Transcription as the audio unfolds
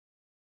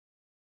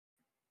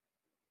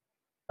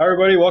Hi,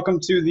 everybody. Welcome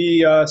to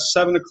the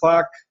 7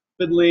 o'clock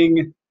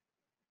Fiddling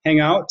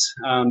Hangout.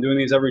 I'm doing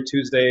these every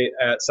Tuesday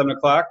at 7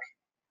 o'clock.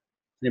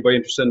 Anybody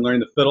interested in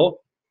learning the fiddle?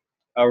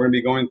 We're going to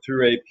be going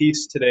through a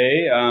piece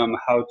today,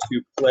 how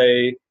to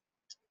play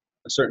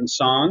a certain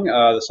song.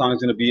 The song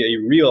is going to be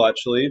a reel,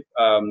 actually.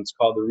 It's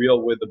called The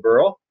Reel with the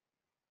Burl.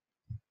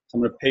 So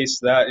I'm going to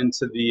paste that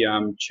into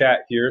the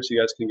chat here so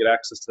you guys can get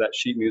access to that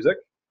sheet music.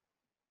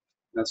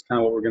 That's kind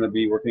of what we're going to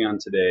be working on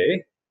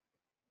today.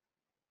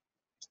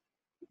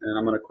 And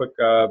I'm going to quick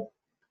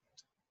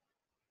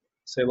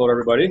say hello to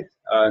everybody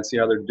and see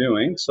how they're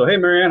doing. So, hey,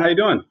 Marianne, how you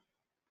doing?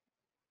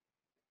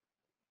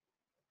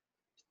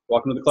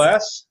 Welcome to the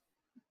class.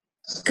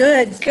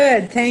 Good,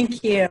 good.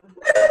 Thank you.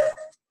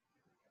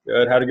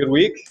 Good. Had a good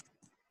week?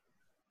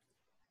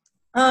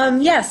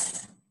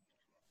 Yes.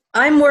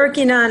 I'm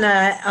working on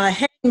a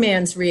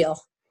hangman's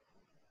reel.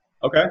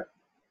 Okay.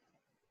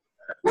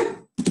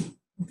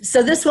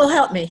 So this will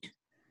help me.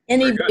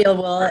 Any reel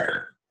will.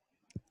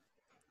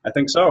 I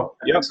think so.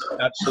 Yep,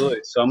 absolutely.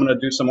 So I'm going to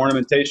do some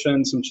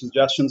ornamentation, some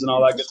suggestions, and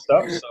all that good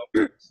stuff.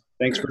 So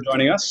thanks for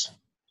joining us.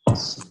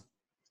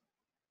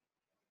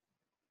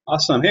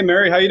 Awesome. Hey,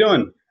 Mary, how you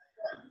doing?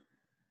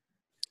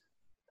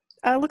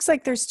 Looks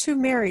like there's two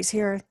Marys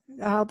here.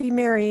 I'll be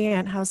Mary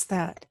Ann. How's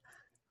that?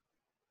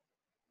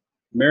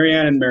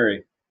 Marianne and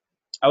Mary.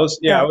 I was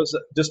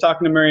just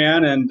talking to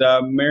Marianne, and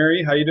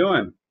Mary, how you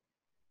doing?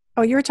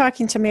 Oh, you were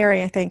talking to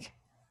Mary, I think.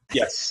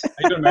 Yes. How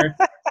you doing, Mary?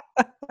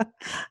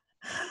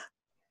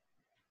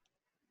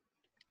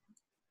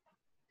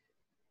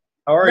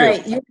 How are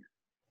you?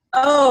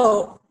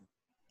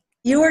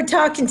 You were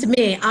talking to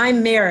me.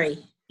 I'm Mary.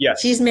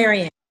 Yes. She's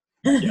Marianne.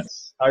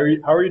 Yes. How are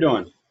you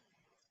doing?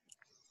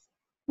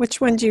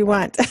 Which one do you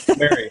want?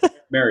 Mary.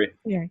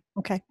 Mary.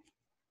 Okay.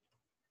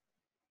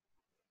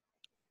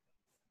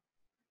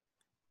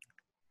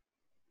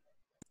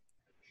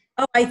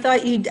 Oh,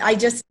 I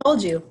just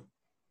told you.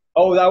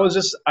 Oh, I was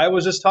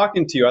just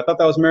talking to you. I thought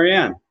that was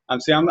Marianne. I'm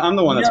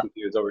the one that's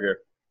confused over here.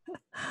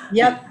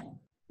 Yep.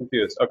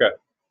 Confused. Okay.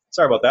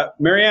 Sorry about that.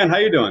 Marianne, how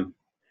you doing?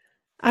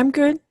 I'm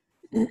good.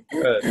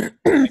 Good.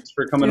 Thanks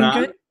for coming Doing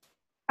on. good.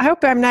 I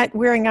hope I'm not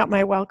wearing out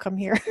my welcome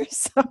here.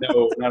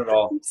 No, not at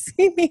all.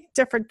 See me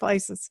different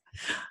places.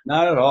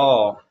 Not at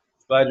all.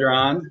 Glad you're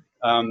on.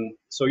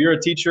 So you're a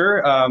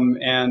teacher,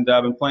 and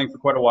I've been playing for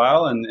quite a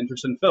while and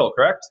interested in fiddle,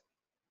 correct?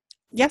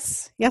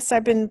 Yes.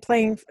 I've been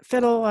playing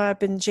fiddle. I've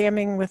been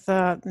jamming with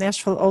the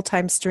Nashville Old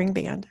Time String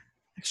Band,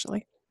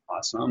 actually.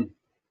 Awesome.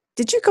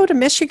 Did you go to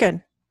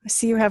Michigan? I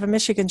see you have a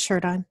Michigan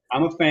shirt on.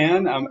 I'm a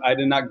fan. I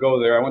did not go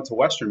there. I went to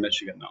Western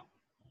Michigan, though.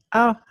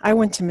 Oh, I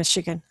went to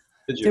Michigan.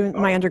 Did you?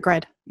 Doing my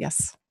undergrad,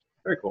 yes.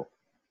 Very cool.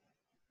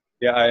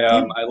 Yeah,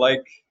 I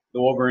like the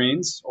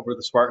Wolverines over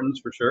the Spartans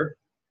for sure.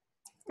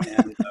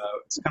 And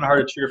it's kind of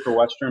hard to cheer for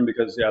Western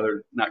because, yeah,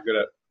 they're not good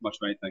at much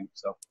of anything.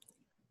 So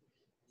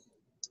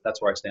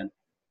that's where I stand.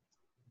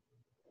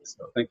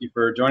 So thank you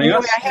for joining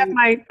us.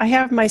 I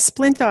have my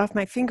splint off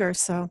my finger,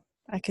 so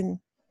I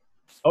can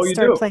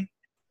start playing.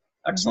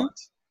 Excellent.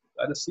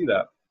 Glad to see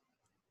that.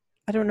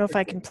 I don't know if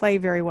I can play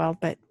very well,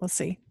 but we'll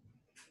see.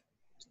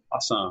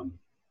 Awesome.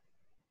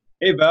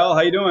 Hey, Val,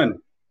 how you doing?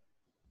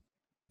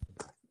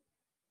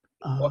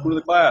 Welcome to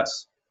the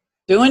class.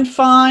 Doing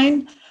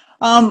fine.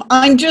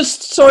 I'm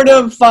just sort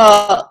of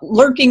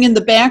lurking in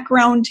the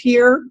background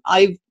here.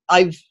 My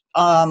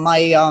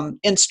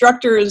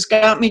instructor has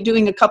got me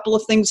doing a couple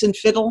of things in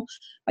fiddle.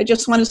 I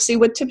just want to see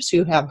what tips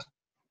you have.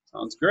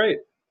 Sounds great.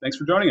 Thanks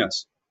for joining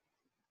us.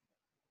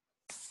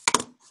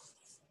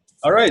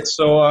 All right,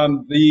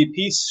 so the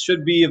piece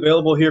should be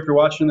available here if you're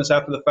watching this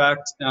after the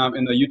fact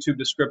in the YouTube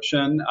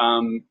description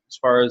as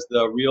far as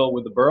the reel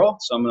with the Burl.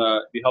 So I'm going to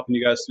be helping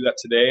you guys do that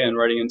today and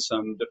writing in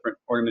some different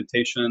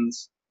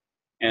ornamentations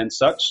and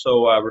such.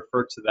 So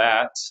refer to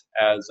that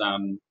as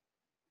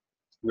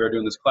we are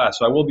doing this class.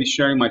 So I will be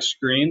sharing my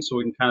screen so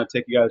we can kind of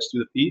take you guys through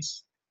the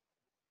piece.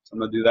 So I'm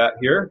going to do that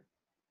here.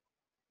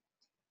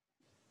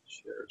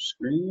 Share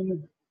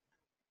screen.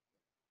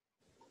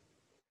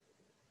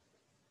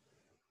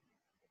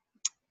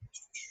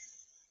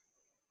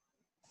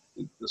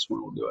 I think this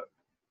one will do it.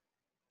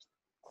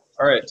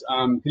 All right.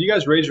 Can you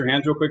guys raise your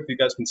hands real quick if you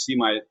guys can see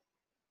my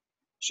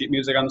sheet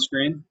music on the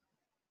screen?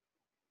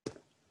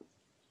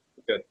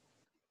 Good.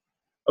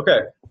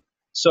 Okay.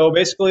 So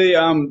basically,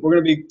 we're going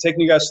to be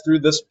taking you guys through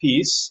this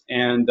piece,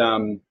 and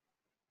the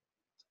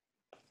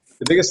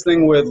biggest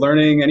thing with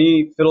learning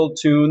any fiddle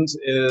tunes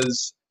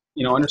is,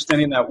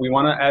 understanding that we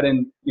want to add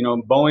in,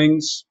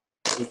 bowings,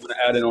 we want to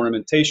add in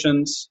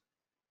ornamentations,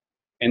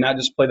 and not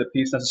just play the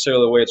piece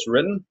necessarily the way it's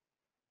written.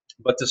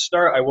 But to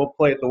start, I will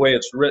play it the way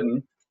it's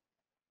written,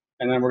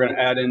 and then we're going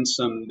to add in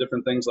some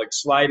different things like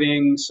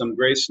sliding, some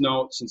grace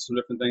notes, and some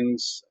different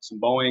things, some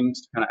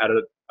bowings to kind of add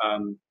it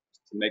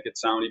to make it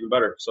sound even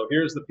better. So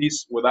here's the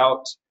piece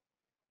without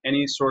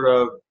any sort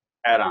of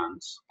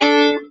add-ons.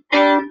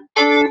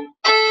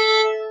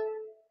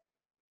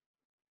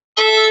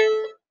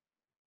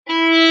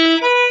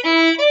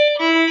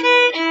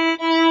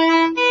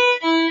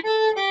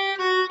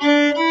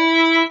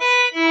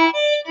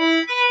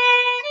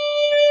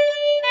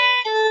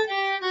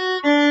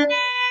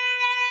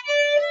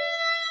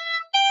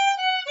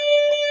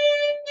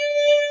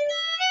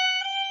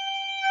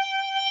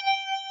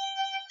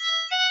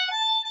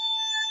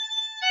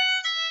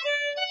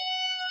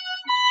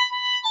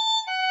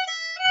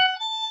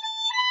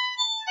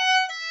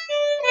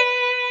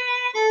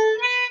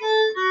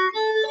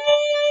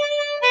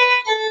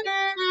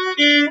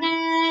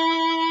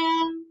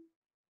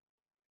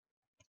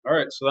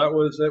 right, so that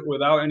was it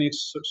without any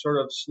sort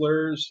of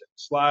slurs,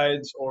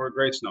 slides, or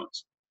grace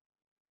notes.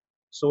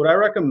 So what I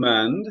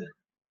recommend,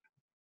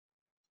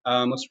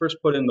 let's first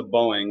put in the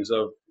bowings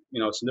of,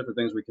 some different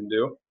things we can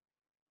do.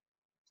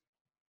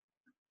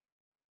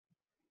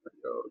 There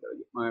we go, gotta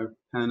get my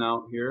pen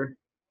out here.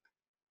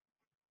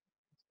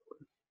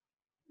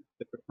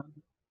 Thicker pen.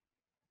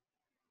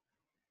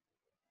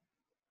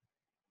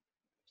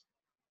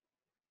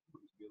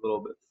 Be a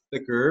little bit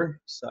thicker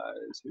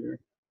size here.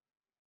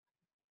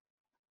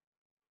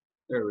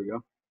 There we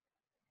go.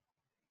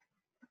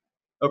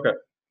 Okay,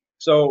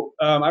 so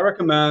I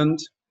recommend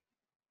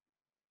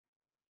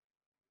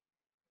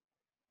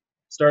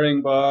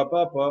starting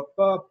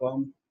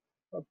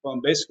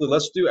basically,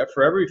 let's do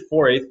for every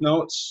 4/8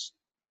 notes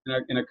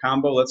in a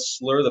combo, let's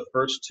slur the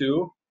first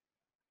two.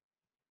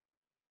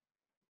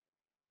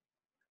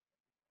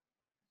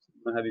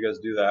 I'm gonna have you guys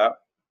do that.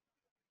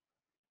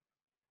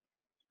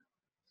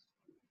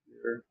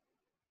 Here.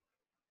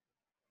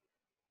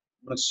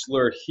 I'm gonna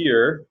slur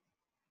here.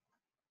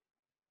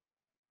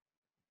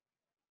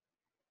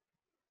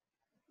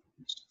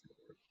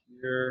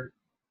 Here.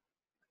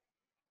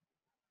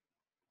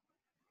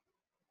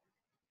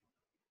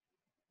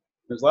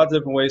 There's lots of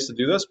different ways to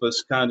do this, but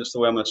it's kind of just the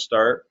way I'm gonna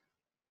start.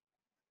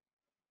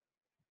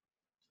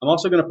 I'm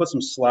also gonna put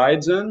some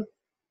slides in.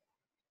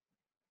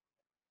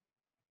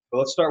 But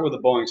let's start with the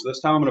bowing. So this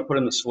time I'm gonna put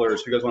in the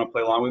slurs. If you guys wanna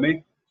play along with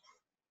me.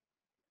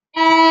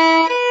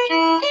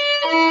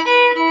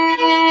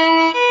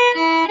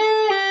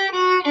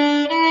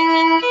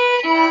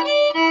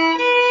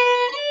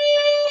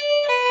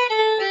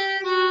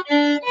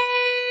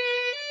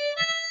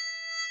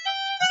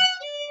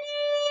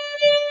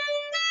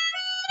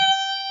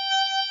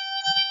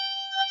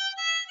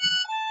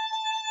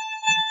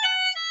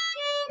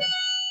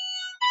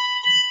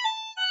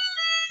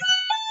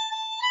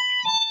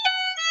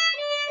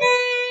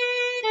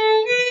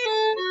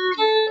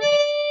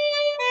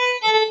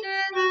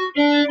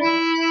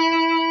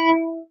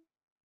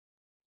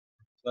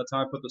 So that's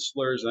how I put the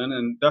slurs in,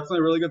 and definitely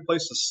a really good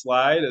place to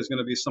slide is going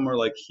to be somewhere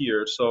like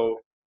here.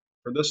 So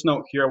for this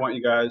note here, I want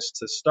you guys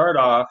to start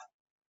off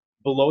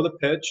below the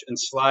pitch and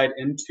slide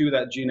into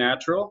that G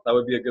natural. That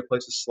would be a good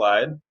place to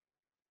slide.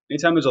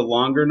 Anytime there's a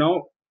longer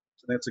note,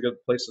 I think it's a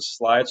good place to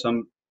slide. So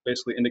I'm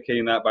basically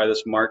indicating that by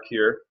this mark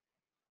here.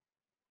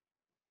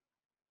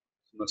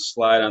 I'm going to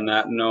slide on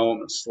that note. I'm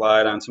going to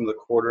slide on some of the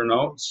quarter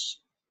notes.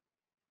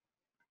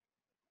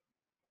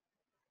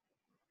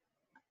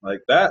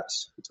 Like that.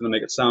 It's going to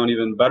make it sound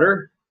even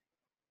better.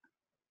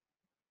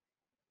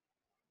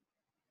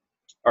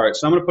 All right,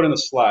 so I'm going to put in the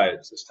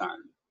slides this time.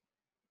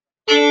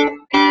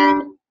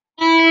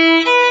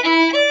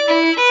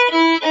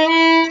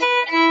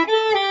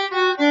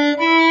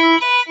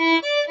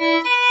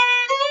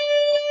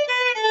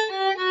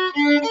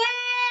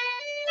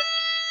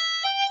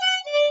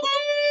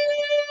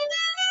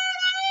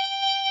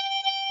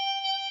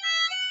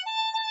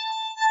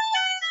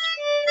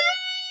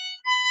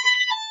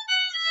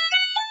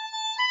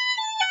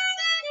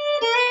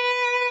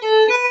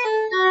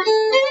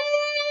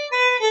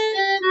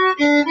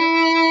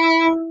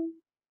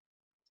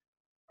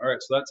 All right,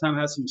 so that time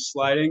has some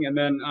sliding, and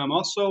then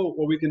also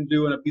what we can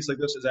do in a piece like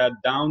this is add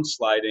down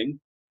sliding.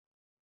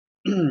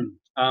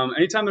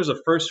 Anytime there's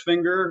a first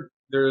finger,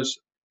 there's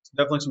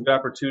definitely some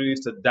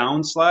opportunities to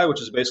down slide,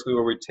 which is basically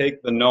where we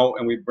take the note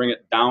and we bring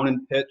it down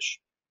in pitch,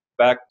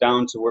 back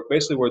down to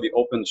basically where the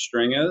open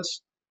string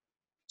is.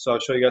 So I'll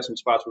show you guys some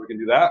spots where we can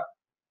do that.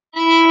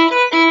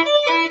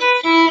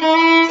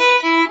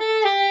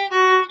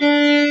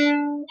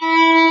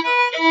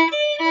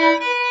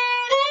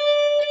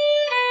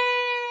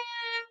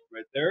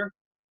 Right there.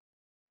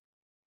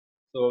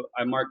 So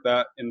I mark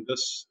that in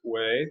this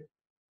way.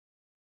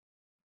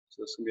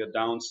 So this can be a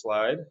down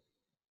slide.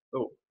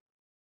 Oh,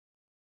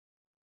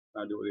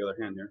 I'll do it with the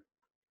other hand here.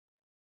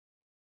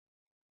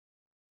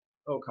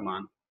 Oh, come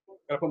on.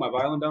 Gotta put my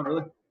violin down,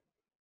 really?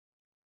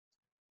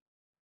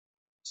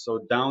 So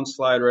down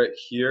slide right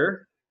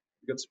here.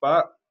 Good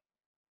spot.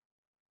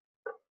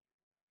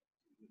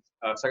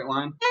 Second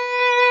line.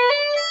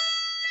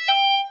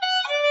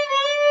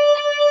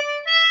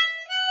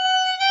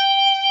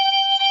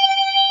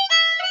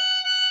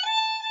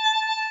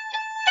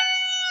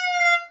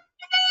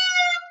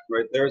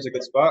 Right there is a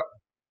good spot.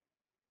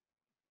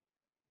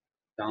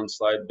 Down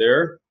slide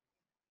there.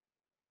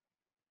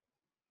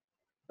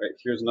 Right,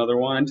 here's another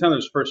one. Anytime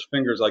there's first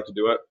fingers, I like to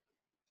do it.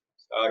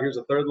 Here's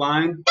a third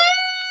line.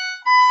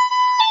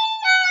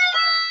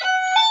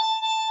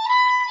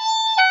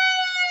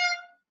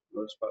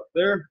 Another spot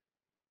there.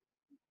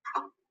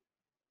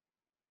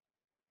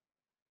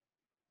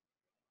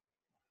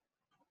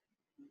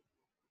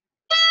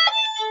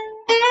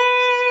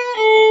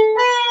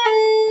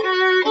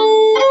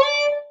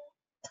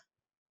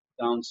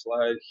 Down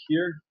slide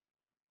here.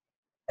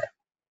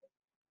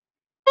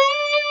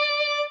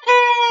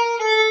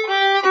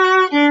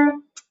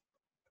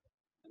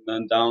 And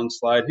then down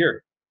slide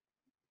here.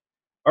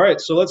 All right,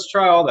 so let's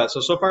try all that.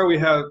 So far we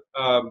have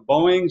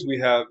bowings, we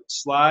have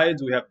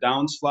slides, we have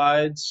down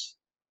slides.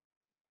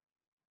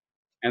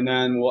 And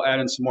then we'll add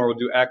in some more. We'll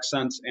do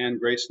accents and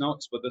grace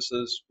notes, but this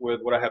is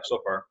with what I have so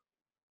far.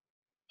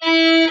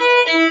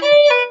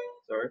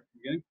 Sorry,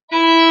 beginning.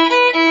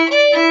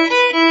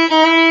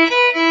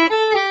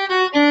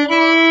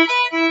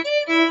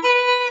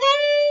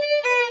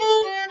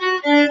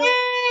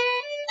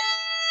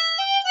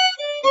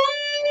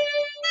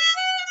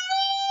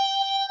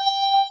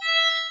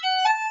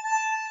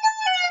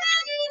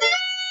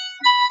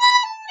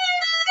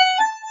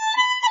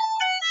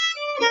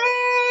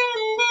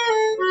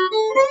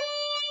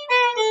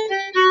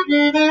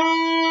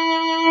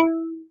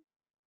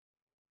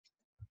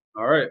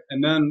 All right,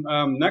 and then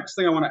next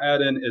thing I want to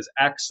add in is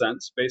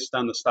accents based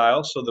on the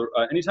style. So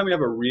anytime we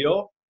have a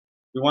reel,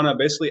 we want to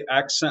basically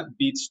accent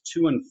beats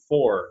 2 and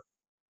 4.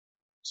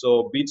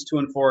 So beats 2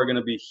 and 4 are going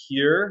to be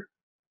here,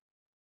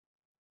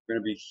 going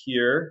to be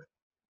here,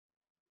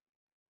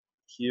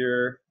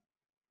 here,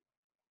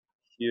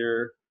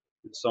 here,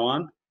 and so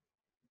on.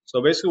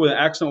 So basically with an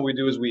accent, what we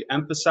do is we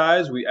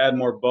emphasize, we add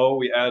more bow,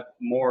 we add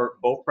more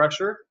bow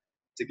pressure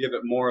to give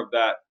it more of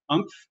that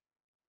oomph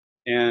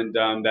and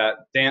that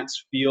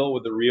dance feel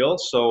with the reel.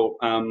 So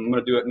I'm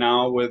going to do it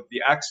now with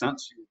the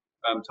accents. You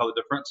can tell the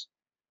difference.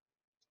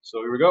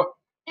 So here we go.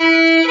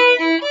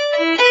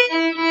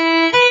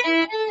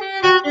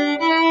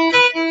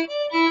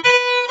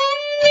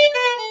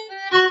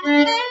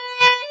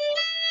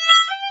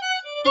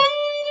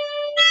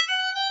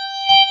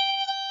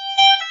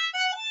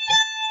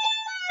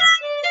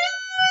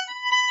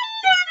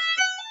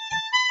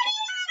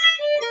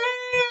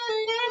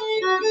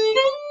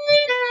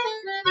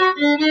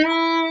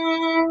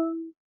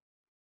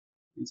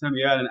 Anytime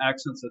you add an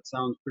accent, that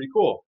sounds pretty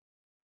cool.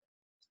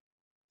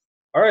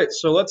 All right,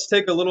 so let's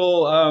take a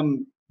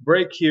little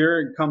break here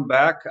and come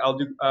back. I'll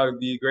do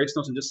the grace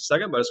notes in just a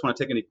second, but I just want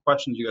to take any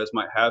questions you guys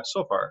might have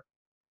so far.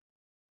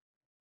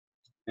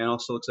 And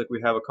also looks like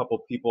we have a couple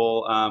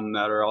people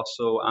that are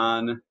also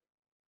on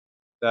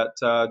that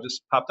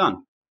just popped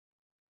on.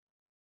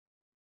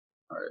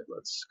 All right,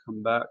 let's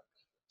come back.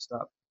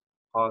 Stop,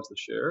 pause the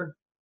share.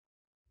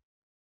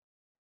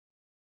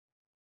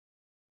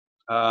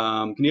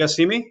 Can you guys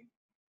see me?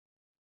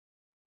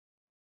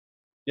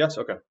 Yes,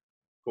 okay,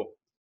 cool.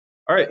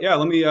 All right, yeah,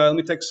 let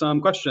me take some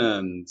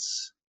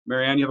questions.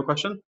 Marianne, you have a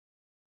question?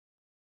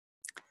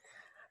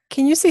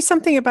 Can you say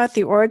something about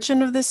the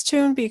origin of this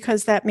tune,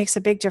 because that makes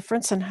a big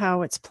difference in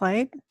how it's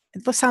played?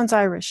 It sounds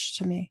Irish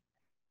to me.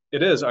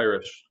 It is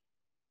Irish.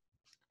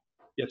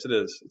 Yes, it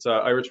is. It's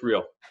Irish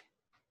reel.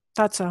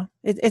 Thought so.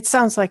 It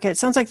sounds like it. It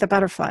sounds like the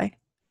butterfly.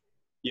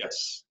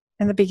 Yes.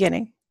 In the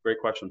beginning.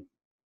 Great question.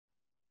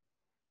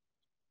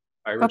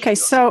 Irish okay, reel.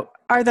 So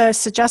are the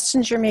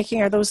suggestions you're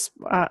making, are those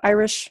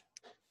Irish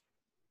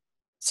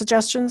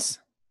suggestions?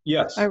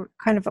 Yes.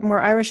 Kind of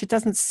more Irish? It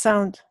doesn't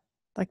sound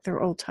like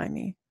they're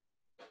old-timey.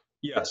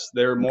 Yes,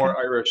 they're more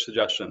Irish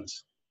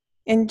suggestions.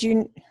 And do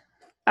you,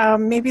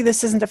 maybe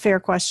this isn't a fair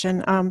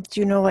question. Do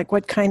you know like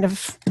what county?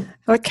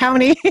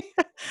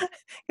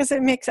 Because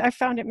I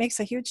found it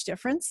makes a huge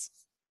difference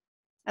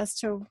as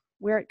to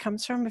where it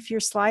comes from. If you're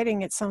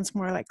sliding, it sounds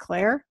more like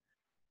Clare.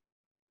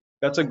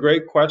 That's a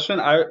great question.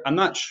 I'm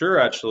not sure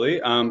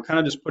actually. I'm kind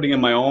of just putting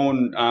in my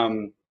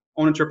own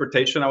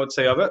interpretation, I would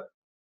say, of it.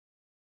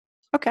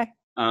 Okay.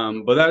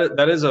 But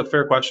that is a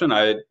fair question.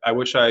 I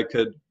wish I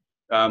could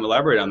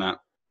elaborate on that.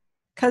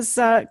 Because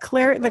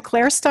the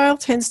Clare style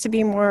tends to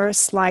be more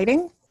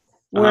sliding,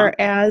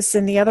 whereas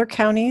in the other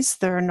counties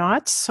they're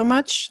not so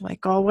much, like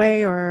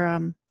Galway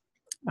or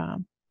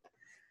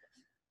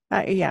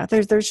yeah.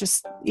 There's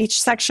just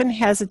each section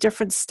has a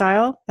different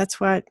style.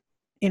 That's what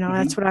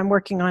That's what I'm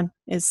working on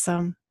is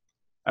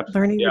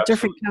learning the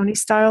different county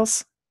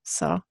styles.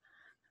 So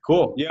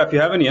cool. Yeah, if you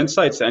have any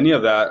insights to any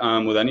of that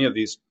with any of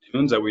these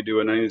tunes that we do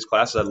in any of these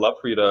classes, I'd love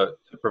for you to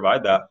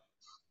provide that.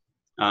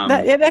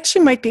 It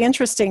actually might be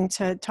interesting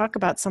to talk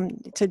about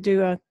to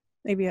do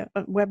maybe a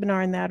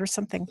webinar on that or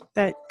something,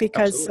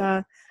 because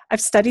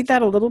I've studied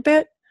that a little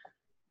bit.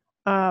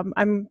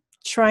 I'm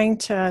trying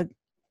to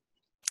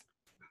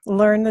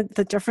learn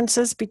the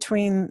differences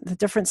between the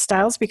different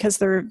styles because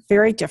they're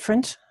very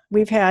different.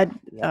 We've had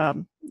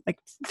like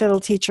fiddle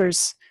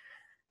teachers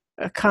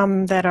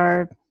come that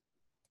are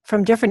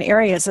from different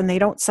areas and they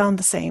don't sound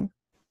the same.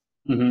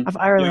 Of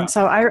Ireland.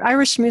 So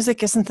Irish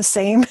music isn't the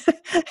same.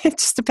 It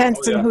just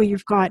depends on who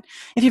you've got.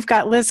 If you've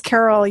got Liz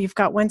Carroll, you've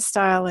got one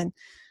style and,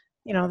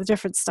 the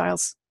different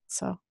styles.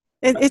 So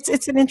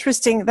it's an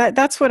interesting,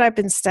 that's what I've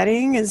been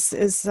studying is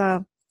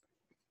the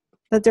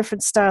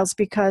different styles,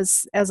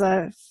 because as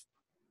a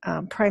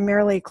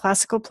primarily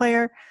classical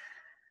player,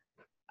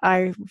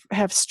 I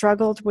have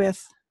struggled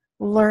with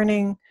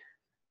learning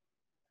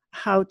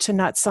how to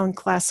not sound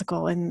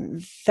classical.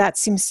 And that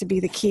seems to be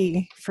the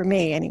key for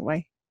me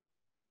anyway.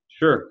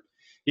 Sure.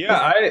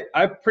 Yeah,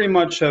 I pretty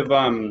much have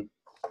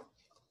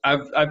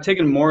I've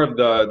taken more of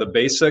the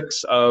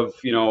basics of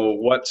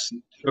what's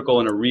typical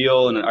in a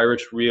reel and an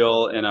Irish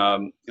reel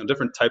and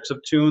different types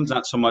of tunes.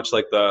 Not so much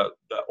like the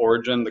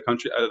origin, the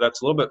country.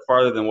 That's a little bit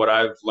farther than what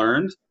I've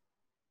learned.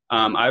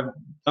 I've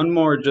done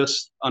more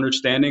just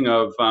understanding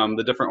of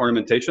the different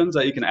ornamentations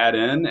that you can add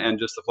in and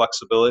just the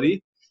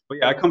flexibility. But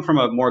yeah, I come from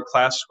a more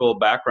classical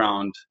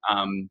background.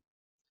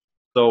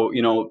 So,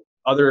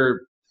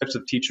 other types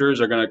of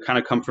teachers are going to kind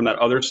of come from that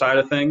other side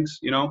of things,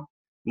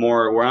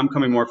 more where I'm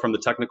coming more from the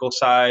technical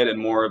side and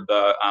more of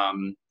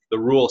the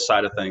rule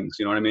side of things.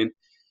 You know what I mean?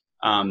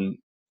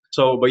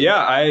 But yeah,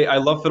 I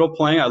love fiddle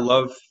playing. I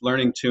love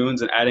learning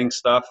tunes and adding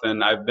stuff.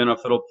 And I've been a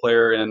fiddle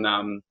player in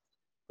a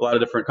lot of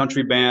different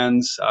country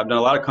bands. I've done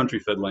a lot of country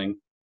fiddling,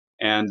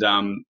 and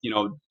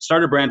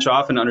started to branch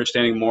off and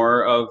understanding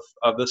more of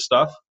this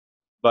stuff.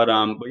 But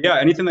yeah,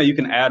 anything that you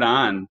can add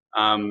on,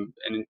 and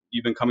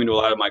you've been coming to a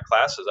lot of my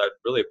classes, I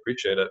really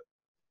appreciate it.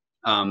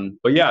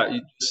 But yeah,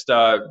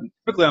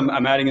 typically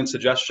I'm adding in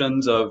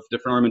suggestions of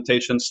different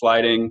ornamentations,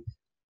 sliding,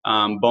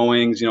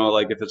 bowings,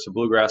 like if it's a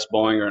bluegrass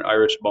bowing or an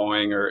Irish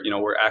bowing, or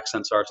where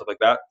accents are, stuff like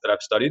that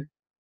I've studied.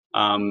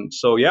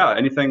 So yeah,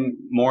 anything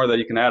more that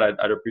you can add,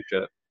 I'd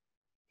appreciate it.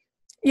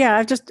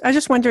 Yeah, I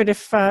just wondered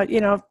if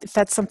if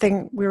that's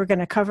something we were going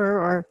to cover,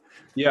 or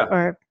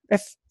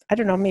if, I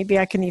don't know, maybe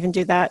I can even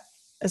do that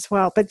as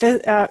well. But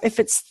if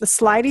it's the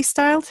slidey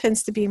style,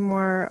 tends to be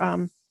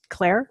more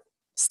Claire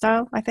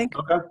style, I think.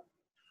 Okay,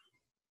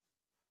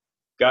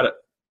 got it.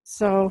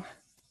 So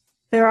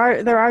there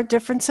are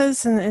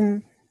differences,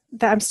 and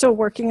that I'm still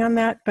working on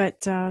that. But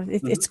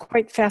it's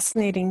quite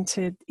fascinating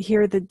to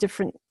hear the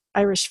different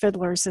Irish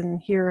fiddlers and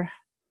hear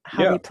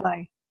how they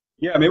play.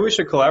 Yeah, maybe we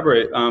should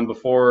collaborate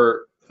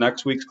before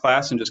next week's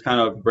class and just kind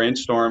of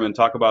brainstorm and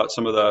talk about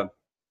some of the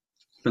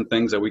different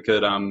things that we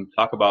could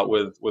talk about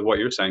with what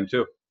you're saying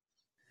too.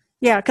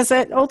 Yeah, because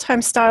that old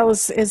time style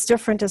is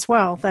different as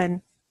well.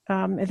 Then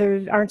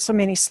there aren't so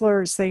many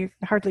slurs; they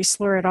hardly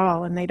slur at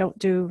all, and they don't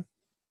do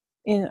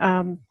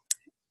in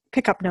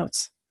pickup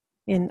notes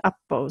in up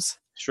bows.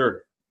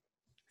 Sure,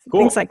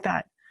 cool. Things like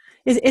that.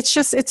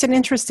 It's an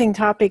interesting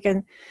topic,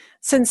 and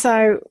since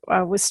I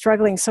was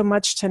struggling so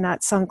much to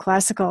not sound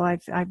classical, I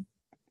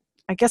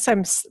guess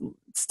I'm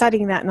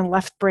studying that in a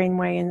left brain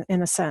way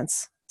in a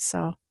sense.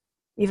 So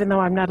even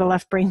though I'm not a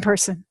left brain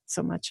person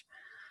so much.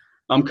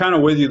 I'm kind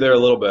of with you there a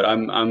little bit.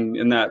 I'm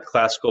in that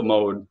classical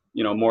mode,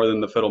 more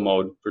than the fiddle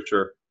mode for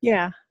sure.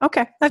 Yeah.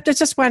 Okay. I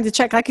just wanted to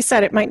check. Like you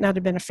said, it might not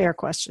have been a fair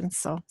question.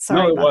 So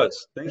sorry. No, it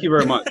was. Thank you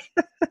very much.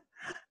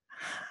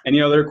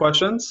 Any other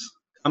questions,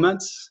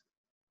 comments?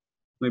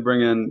 Let me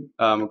bring in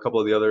a couple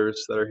of the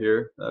others that are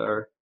here that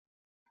are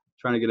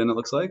trying to get in, it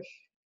looks like.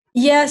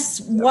 Yes.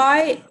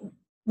 Why?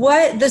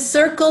 What the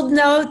circled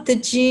note, the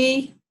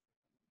G?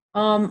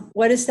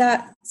 What is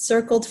that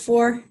circled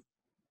for?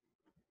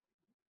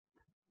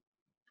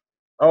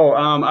 Oh,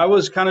 I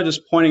was kind of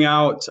just pointing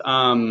out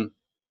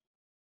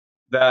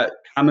that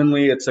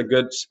commonly it's a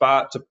good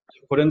spot to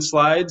put in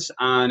slides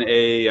on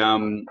a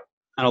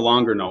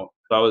longer note.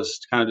 So I was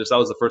kind of that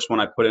was the first one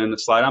I put in the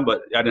slide on,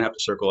 but I didn't have to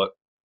circle it.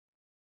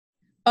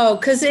 Oh,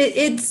 because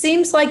it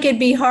seems like it'd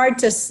be hard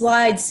to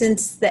slide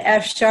since the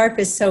F sharp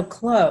is so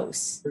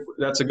close.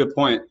 That's a good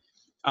point.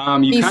 I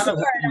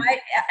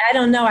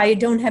don't know. I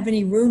don't have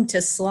any room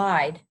to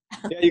slide.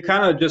 Yeah, you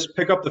kind of just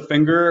pick up the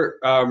finger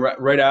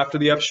right after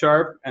the F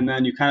sharp, and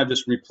then you kind of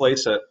just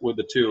replace it with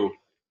the 2.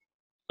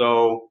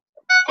 So.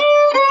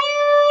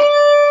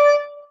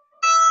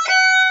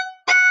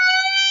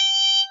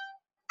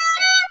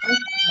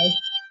 Okay.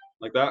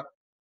 Like that?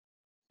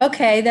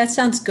 Okay, that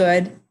sounds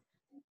good.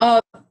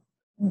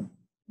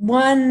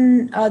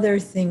 One other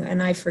thing,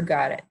 and I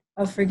forgot it.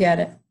 I'll forget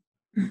it.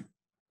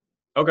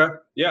 Okay.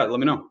 Yeah, let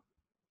me know.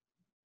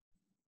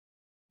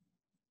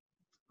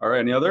 All right,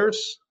 any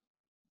others?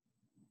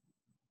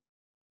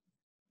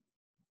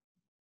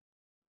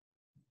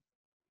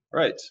 All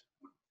right.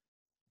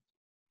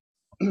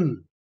 Let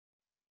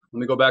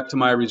me go back to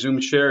my resume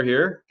share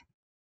here.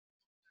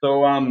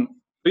 So,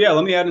 but yeah,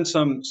 let me add in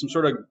some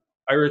sort of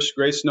Irish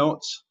grace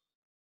notes.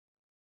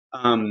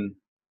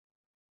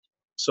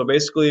 So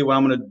basically what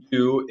I'm going to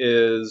do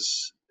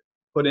is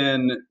put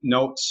in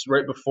notes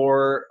right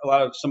before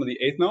some of the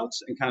 8th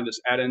notes and kind of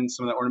just add in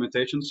some of that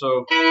ornamentation.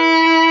 So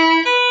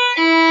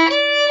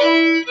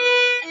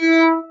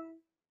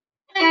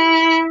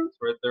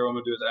right there, what I'm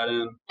going to do is add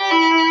in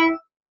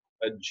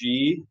a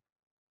G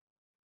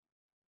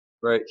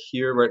right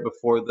here, right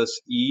before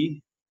this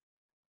E.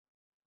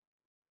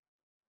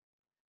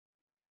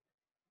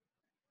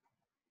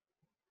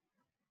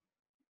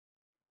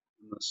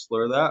 I'm going to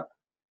slur that.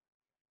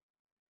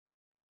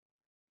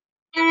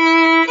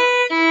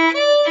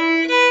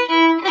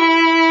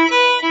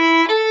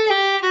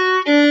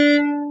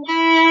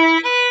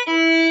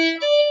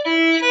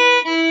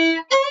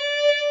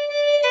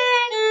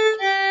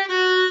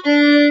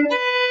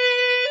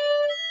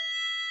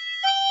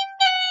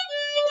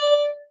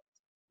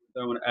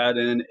 I'm going to add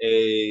in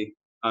a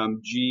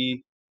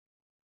G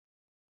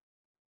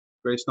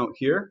grace note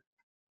here.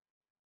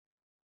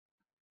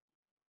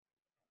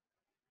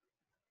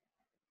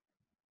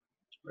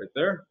 Right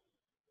there.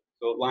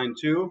 So line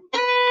 2.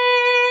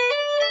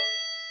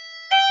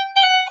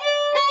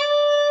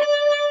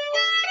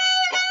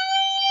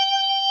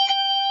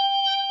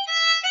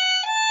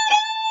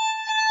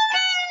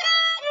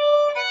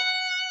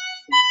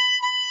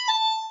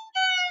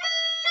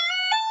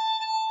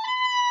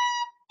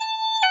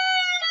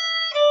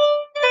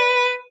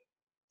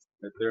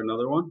 Right there,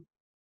 another one.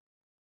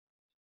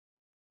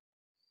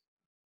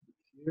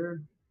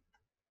 Here.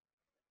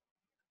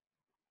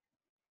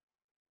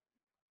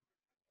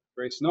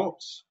 Grace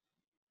notes.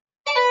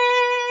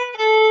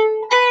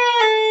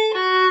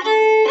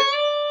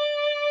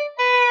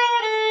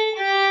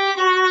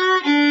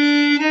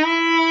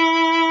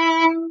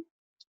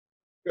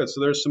 Good, so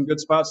there's some good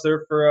spots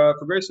there for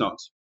grace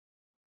notes.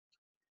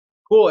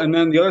 Cool, and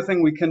then the other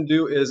thing we can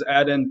do is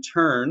add in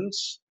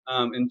turns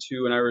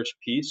into an Irish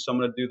piece. So I'm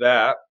going to do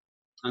that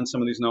on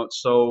some of these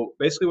notes. So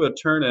basically what a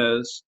turn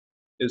is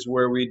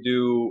where we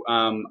do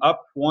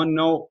up one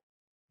note,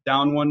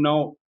 down one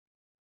note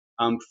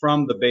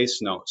from the bass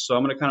note. So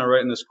I'm going to kind of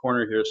write in this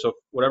corner here. So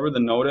whatever the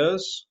note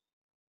is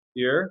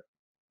here,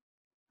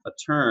 a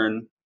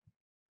turn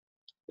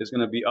is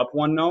going to be up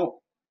one note,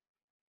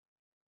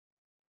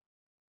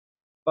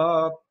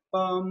 ba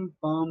bum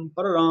bum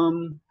ba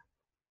dum,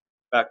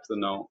 back to the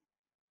note.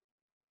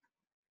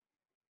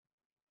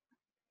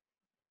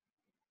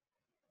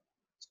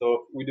 So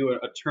if we do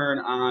a turn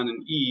on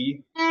an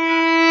E,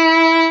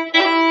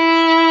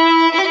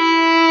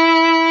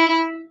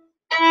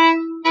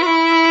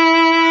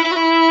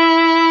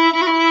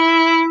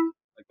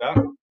 like that.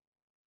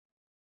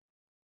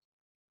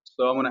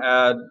 So I'm going to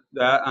add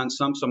that on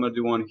some. So I'm going to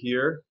do one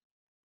here.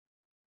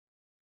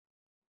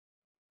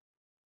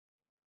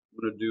 I'm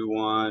going to do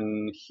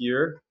one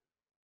here.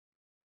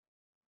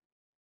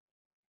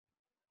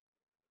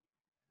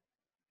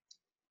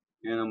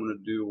 And I'm going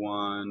to do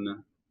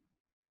one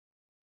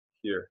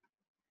here.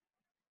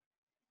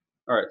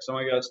 All right, so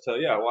I guess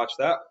yeah, watch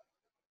that.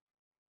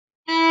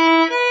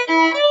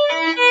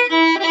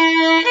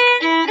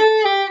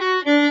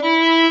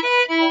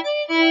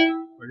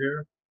 We're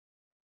here.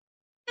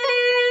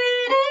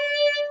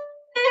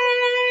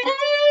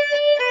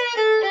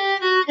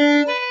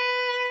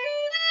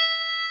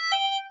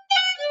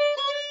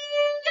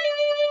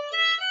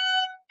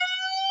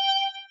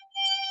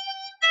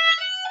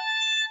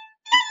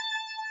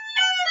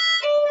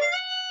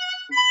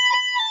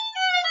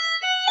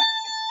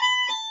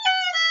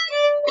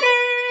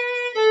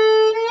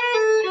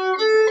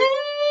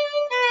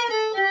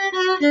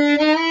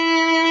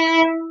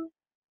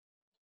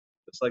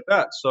 Just like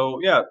that. So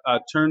yeah,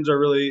 turns are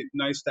really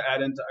nice to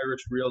add into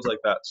Irish reels like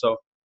that. So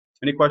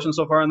any questions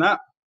so far on that?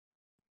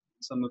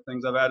 Some of the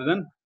things I've added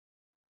in?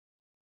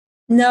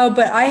 No,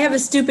 but I have a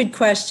stupid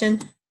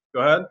question.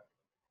 Go ahead.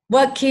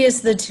 What key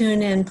is the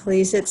tune in,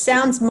 please? It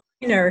sounds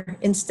minor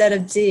instead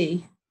of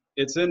D.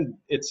 It's in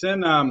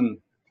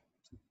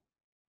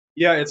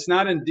yeah, it's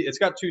not in D. It's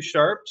got two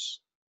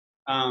sharps,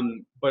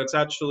 but it's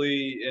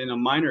actually in a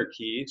minor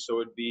key,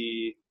 so it'd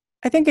be.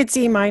 I think it's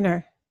E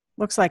minor.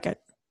 Looks like it.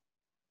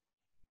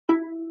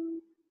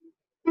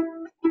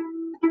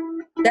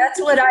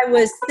 That's what I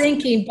was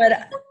thinking,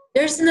 but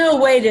there's no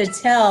way to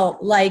tell.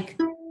 Like,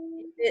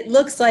 it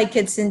looks like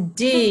it's in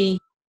D.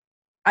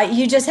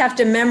 You just have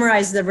to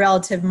memorize the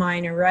relative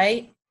minor,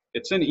 right?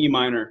 It's in E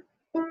minor.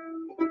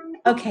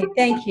 Okay,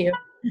 thank you.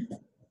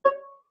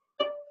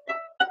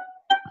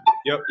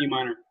 Yep, E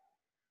minor.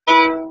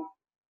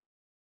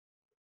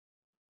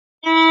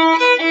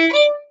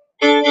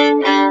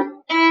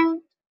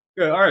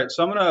 Good. All right,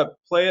 so I'm gonna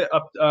play it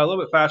up a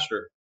little bit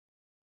faster.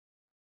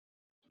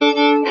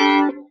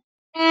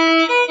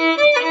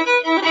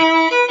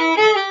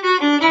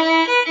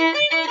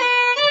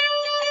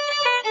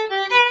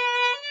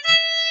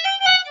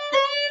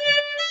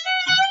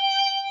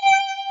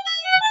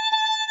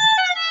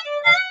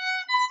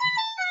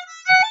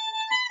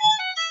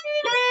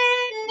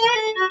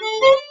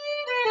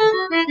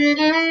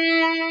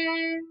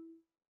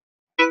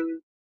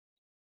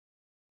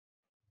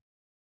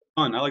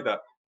 Fun. I like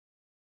that.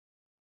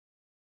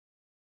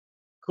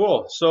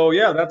 Cool. So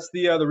yeah, that's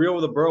the reel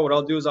with the Burl. What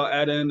I'll do is I'll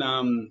add in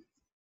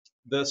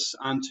this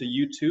onto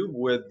YouTube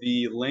with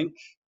the link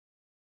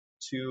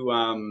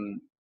to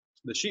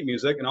the sheet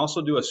music, and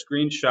also do a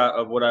screenshot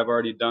of what I've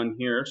already done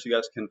here, so you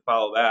guys can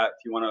follow that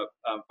if you want to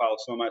follow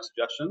some of my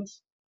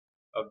suggestions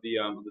of the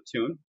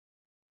tune.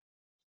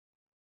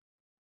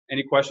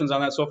 Any questions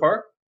on that so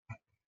far?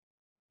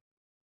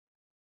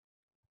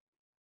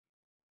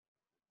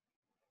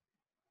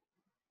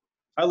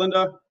 Hi,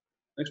 Linda.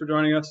 Thanks for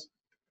joining us.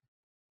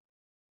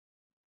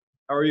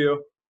 How are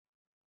you?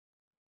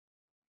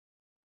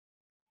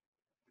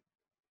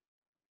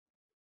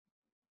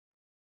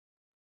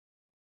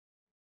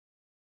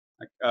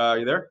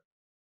 You there?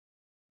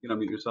 You can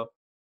unmute yourself.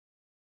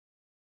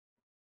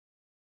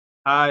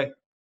 Hi.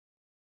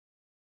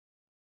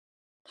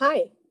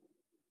 Hi.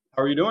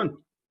 How are you doing?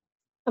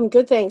 I'm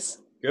good, thanks.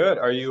 Good.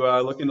 Are you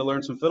looking to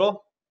learn some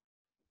fiddle?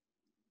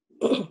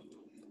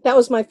 That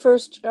was my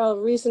first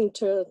reason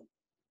to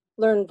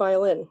learn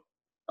violin.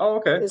 Oh,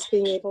 okay. Is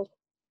being able.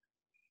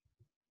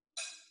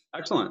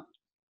 Excellent.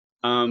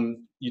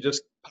 You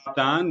just popped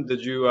on.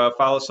 Did you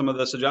follow some of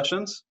the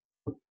suggestions?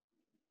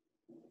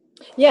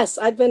 Yes,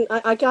 I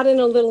got in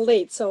a little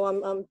late, so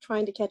I'm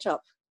trying to catch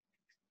up.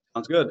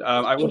 Sounds good.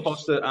 I will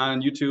post it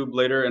on YouTube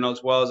later, and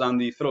as well as on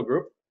the fiddle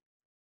group.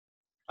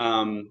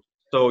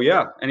 So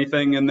yeah,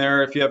 anything in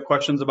there if you have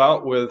questions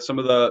about with some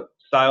of the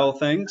style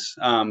things.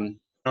 I know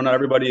not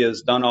everybody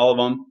has done all of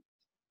them,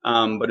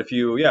 but if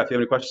you have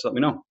any questions, let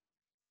me know.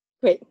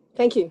 Great,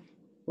 thank you.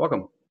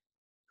 Welcome.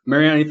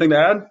 Marianne, anything to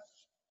add?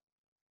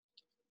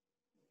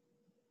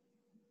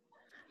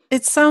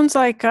 It sounds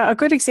like a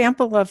good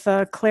example of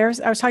Claire's.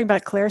 I was talking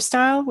about Claire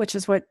style, which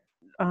is what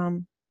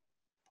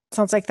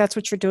sounds like that's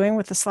what you're doing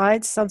with the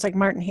slides. Sounds like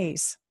Martin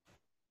Hayes.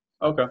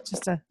 Okay.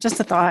 Just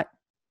a thought.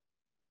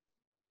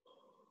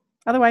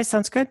 Otherwise,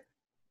 sounds good.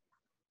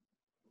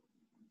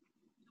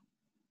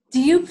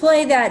 Do you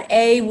play that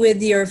A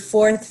with your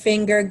fourth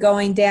finger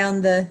going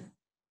down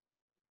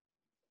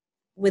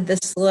with the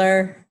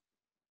slur?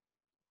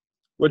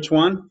 Which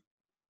one?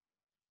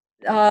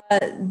 The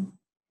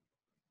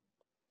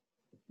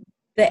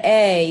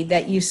A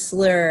that you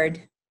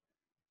slurred.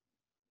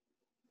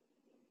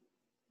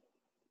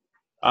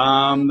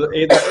 The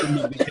A that's in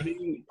the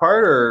beginning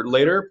part or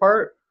later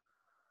part?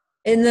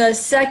 In the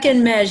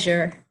second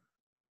measure.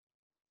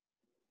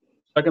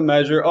 Second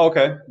measure. Oh,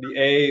 okay. The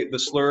A, the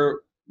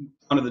slur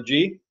under the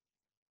G.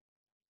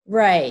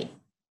 Right.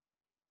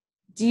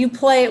 Do you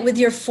play it with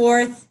your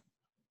fourth?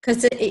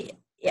 Because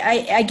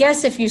I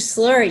guess if you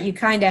slur it, you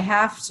kind of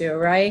have to,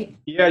 right?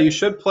 Yeah, you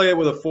should play it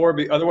with a 4,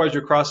 otherwise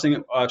you're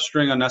crossing a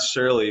string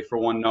unnecessarily for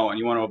one note, and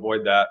you want to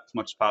avoid that as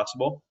much as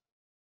possible.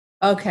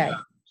 Okay. Yeah.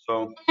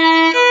 So,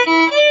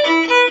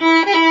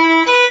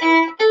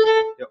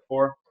 yep,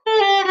 4.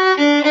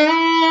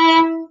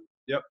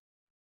 Yep.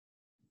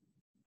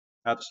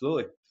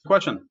 Absolutely. Good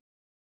question.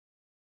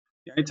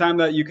 Anytime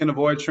that you can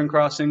avoid string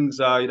crossings,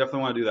 you definitely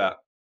want to do that.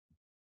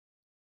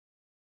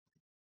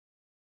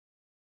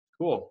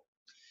 Cool.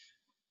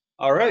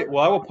 All right.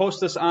 Well, I will post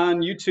this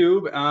on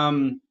YouTube,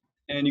 and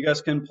you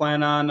guys can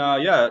plan on,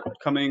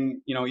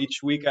 coming, each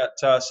week at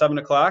 7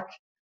 o'clock.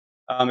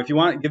 If you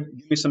want, give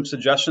me some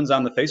suggestions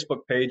on the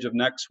Facebook page of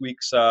next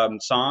week's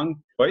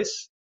song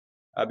choice.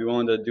 I'd be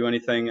willing to do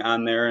anything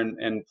on there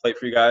and play it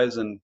for you guys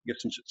and give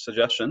some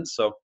suggestions.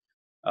 So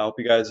I hope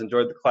you guys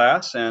enjoyed the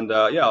class, and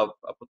I'll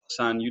put this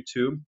on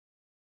YouTube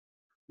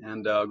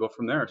and go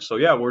from there. So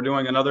yeah, we're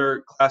doing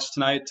another class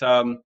tonight.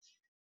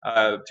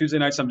 Tuesday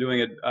nights I'm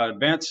doing an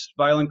advanced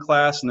violin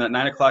class, and at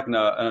 9 o'clock an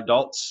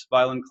adults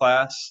violin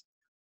class,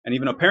 and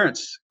even a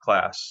parents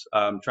class.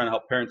 Trying to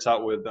help parents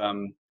out with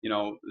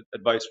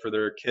advice for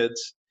their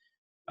kids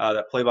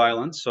that play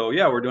violin. So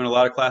yeah, we're doing a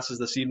lot of classes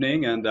this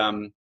evening, and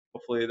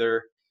hopefully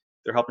they're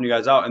helping you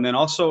guys out. And then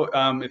also,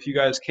 if you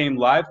guys came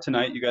live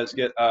tonight, you guys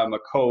get a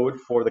code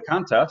for the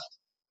contest.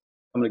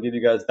 I'm going to give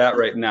you guys that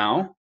right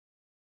now,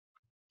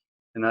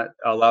 and that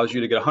allows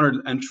you to get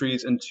 100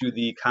 entries into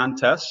the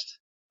contest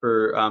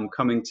for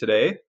coming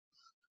today.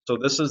 So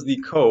this is the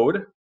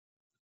code.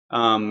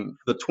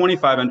 The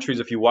 25 entries,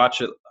 if you watch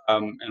it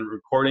and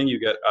recording, you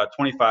get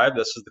 25.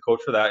 This is the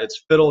code for that.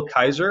 It's Fiddle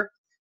Kaiser.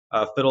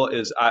 Fiddle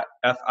is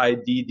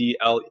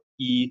Fiddle,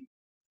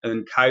 and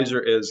then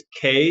Kaiser is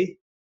K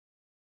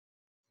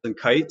as in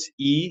kite,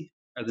 E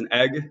as in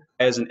egg,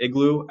 A as in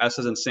igloo, S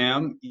as in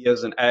Sam, E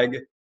as in egg,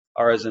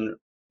 R as in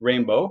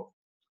rainbow.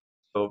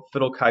 So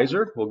Fiddle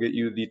Kaiser will get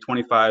you the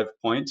 25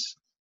 points.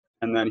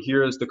 And then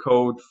here is the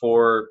code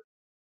for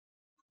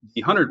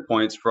the 100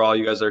 points for all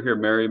you guys that are here.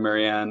 Mary,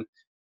 Marianne,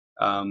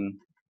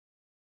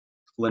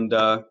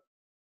 Linda,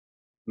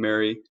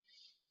 Mary.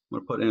 I'm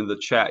going to put it into the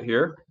chat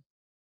here.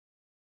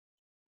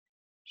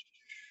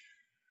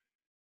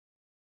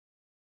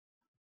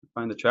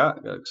 Find the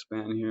chat. Got to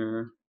expand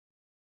here.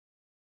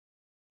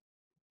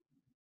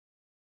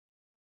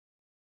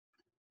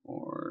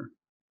 Or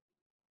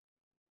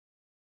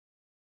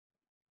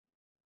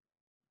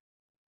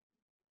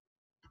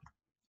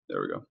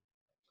there we go.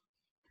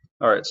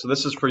 All right, so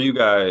this is for you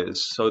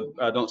guys. So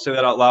don't say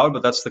that out loud,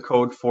 but that's the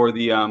code for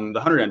the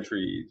 100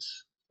 entries.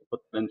 Put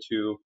them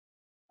into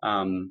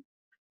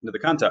the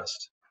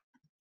contest.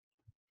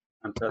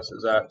 Contest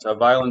is at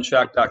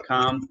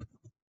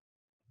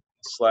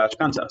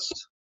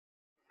violinshack.com/contest.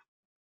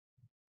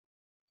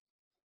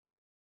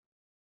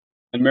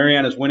 And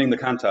Marianne is winning the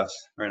contest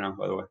right now,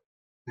 by the way.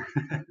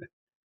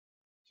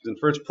 She's in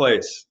first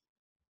place.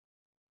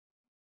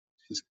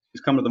 She's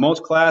come to the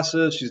most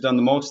classes. She's done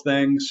the most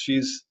things.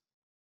 She's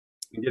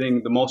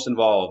getting the most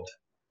involved.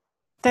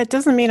 That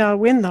doesn't mean I'll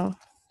win, though.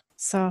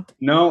 So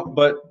no,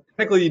 but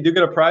technically you do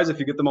get a prize if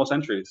you get the most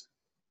entries.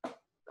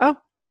 Oh,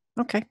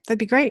 okay. That'd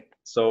be great.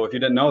 So if you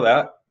didn't know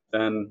that,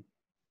 then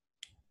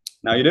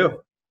now you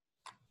do.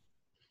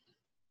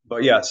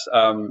 But yes,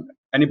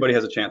 anybody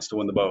has a chance to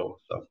win the bow.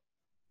 So,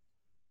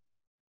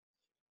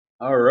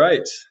 all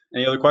right.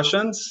 Any other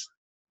questions?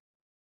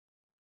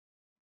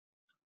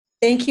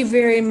 Thank you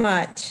very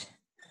much.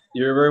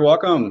 You're very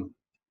welcome.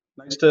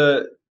 Nice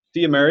to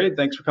see you, Mary.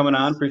 Thanks for coming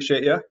on.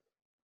 Appreciate you.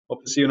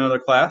 Hope to see you in another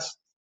class.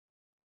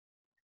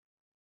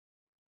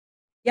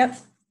 Yep.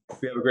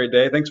 You have a great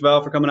day. Thanks,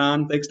 Val, for coming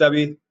on. Thanks,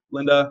 Debbie,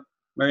 Linda,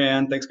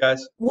 Marianne. Thanks,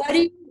 guys. What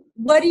do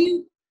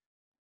you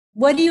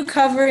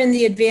cover in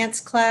the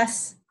advanced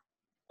class?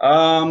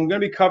 I'm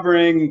going to be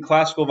covering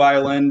classical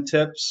violin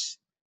tips,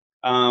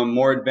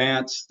 more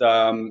advanced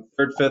 3rd,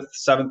 5th,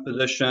 7th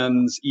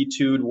positions,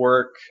 etude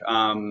work,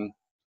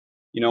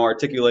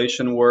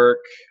 articulation work,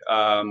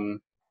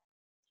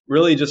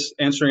 really just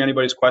answering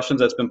anybody's questions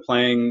that's been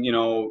playing,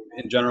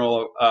 in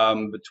general,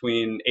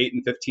 between 8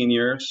 and 15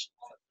 years,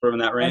 sort of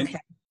in that range. Okay.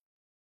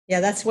 Yeah,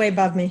 that's way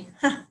above me.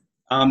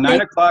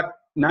 9 o'clock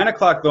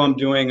though, I'm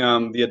doing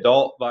the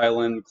adult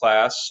violin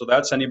class, so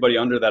that's anybody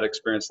under that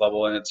experience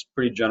level, and it's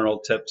pretty general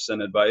tips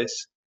and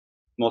advice,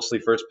 mostly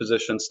first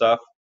position stuff.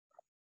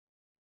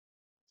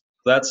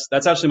 That's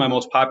actually my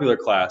most popular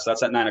class.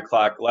 That's at 9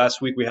 o'clock.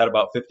 Last week we had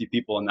about 50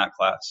 people in that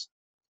class.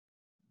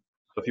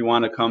 So if you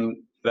want to come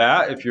to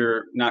that, if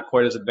you're not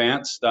quite as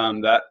advanced,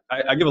 I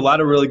give a lot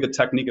of really good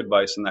technique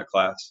advice in that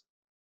class.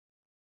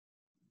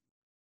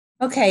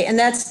 Okay, and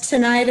that's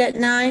tonight at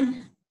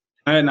 9?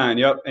 Tonight at 9,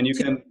 yep. And you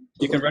can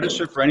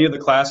register for any of the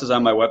classes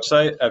on my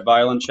website at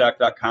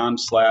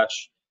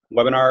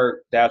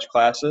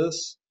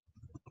violincheck.com/webinar-classes.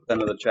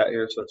 Into the chat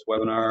here, so it's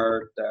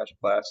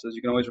webinar-classes.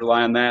 You can always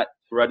rely on that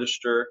to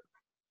register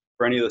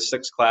for any of the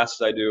 6 classes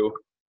I do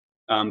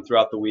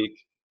throughout the week.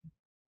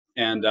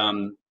 And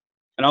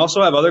I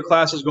also have other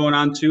classes going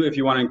on too. If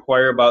you want to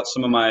inquire about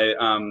some of my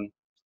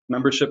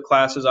membership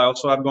classes I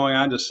also have going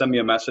on, just send me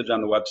a message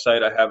on the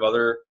website. I have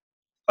other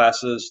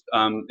classes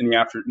more in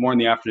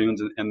the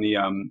afternoons and the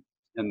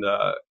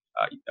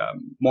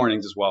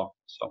mornings as well.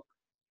 So.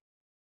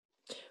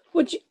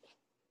 Would you?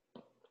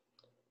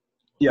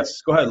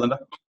 Yes, go ahead, Linda.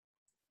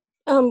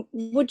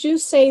 Would you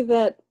say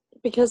that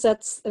because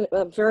that's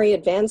a very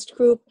advanced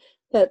group,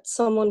 that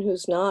someone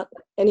who's not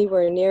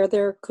anywhere near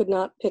there could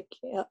not pick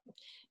up?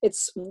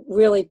 It's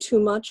really too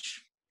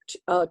much,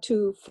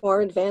 too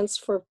far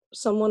advanced for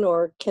someone,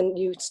 or can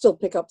you still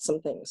pick up some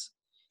things?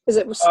 Is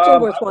it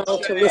still worthwhile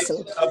to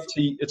listen?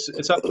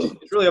 It's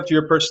really up to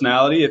your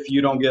personality. If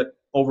you don't get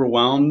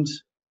overwhelmed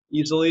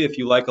easily, if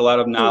you like a lot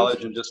of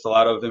knowledge and just a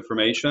lot of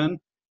information,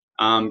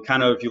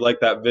 kind of if you like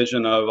that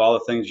vision of all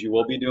the things you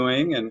will be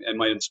doing and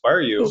might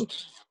inspire you,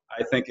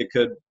 I think it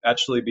could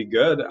actually be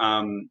good.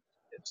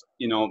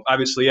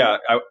 Obviously, yeah.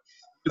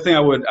 The thing I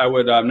would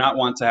not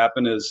want to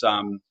happen is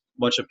a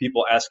bunch of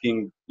people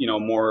asking,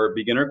 more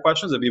beginner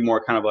questions. It'd be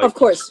more kind of like, of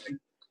course.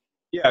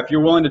 Yeah, if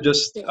you're willing to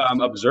just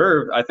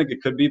observe, I think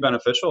it could be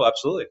beneficial.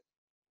 Absolutely.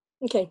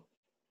 Okay.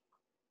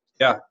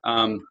 Yeah.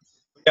 A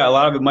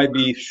lot of it might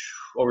be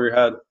over your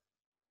head.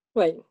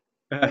 Right.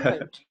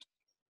 Right.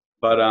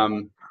 But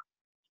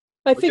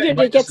I figured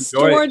it gets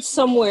stored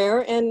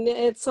somewhere, and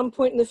at some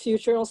point in the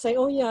future, I'll say,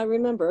 "Oh yeah, I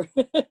remember."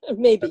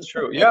 Maybe. That's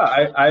true. Yeah,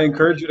 I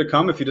encourage you to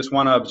come if you just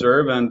want to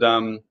observe and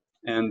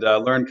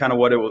learn kind of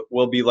what it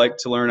will be like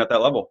to learn at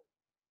that level.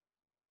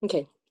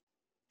 Okay.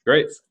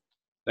 Great.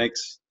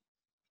 Thanks.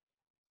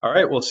 All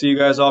right. We'll see you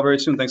guys all very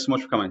soon. Thanks so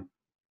much for coming.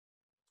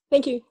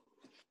 Thank you.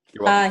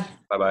 You're welcome.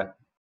 Bye. Bye-bye.